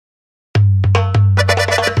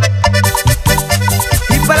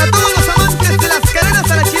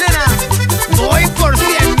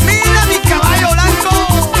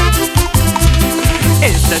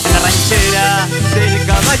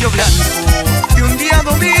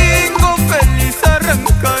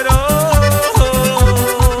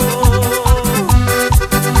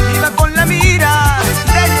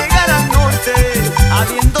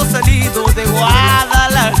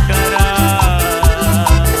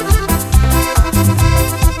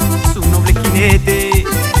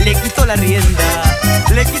la rienda,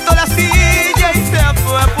 le quitó la silla y se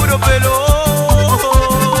fue a puro pelo.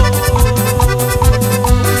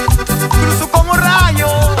 Cruzó como rayo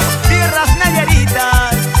tierras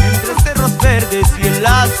nayaritas, entre cerros verdes y el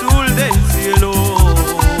azul del cielo.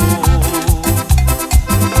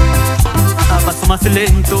 A paso más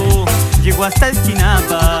lento llegó hasta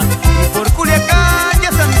Esquinapa y por Culiacán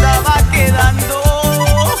ya se andaba quedando.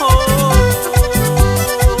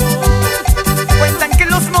 Cuentan que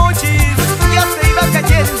los mochis ya se iba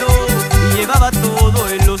cayendo y llevaba todo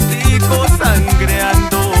el hocico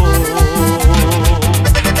sangreando.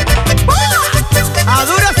 A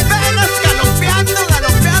duras penas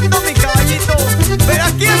galopeando mi caballito, pero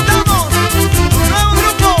aquí estamos, un nuevo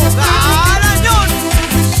grupo, Garañon.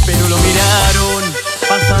 Pero lo miraron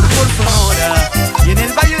pasar por Sonora y en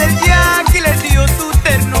el Valle del Yaqui les dio su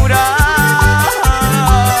ternura.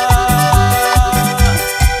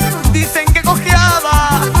 Dicen que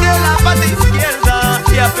cojeaba de la pata izquierda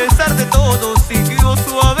y a pesar de todo siguió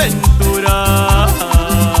su aventura.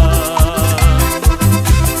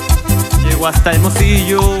 Llegó hasta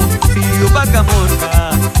Hermosillo, siguió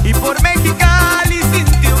Pacamorca y por Mexicali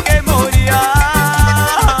sintió que moría.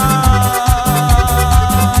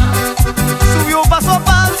 Subió paso a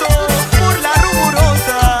paso por la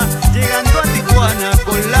rumorosa, llegando a Tijuana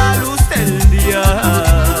con la luz del día.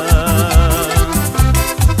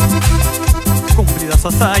 Cumplida su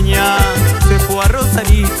hazaña, se fue a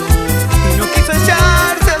Rosarito y no quiso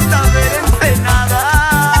echarse hasta ver Ensenada.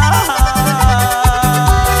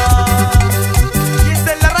 Y esta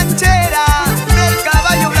es la ranchera del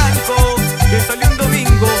Caballo Blanco que salió un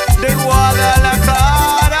domingo de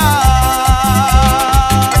Guadalajara.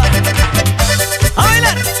 ¡A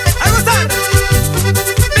bailar! ¡A gozar!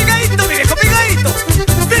 ¡Pigadito, mi viejo, pigadito!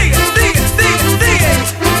 ¡Sigue, sigue, sigue,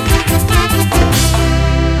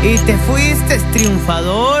 sigue! Y te fuiste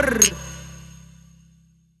triunfador.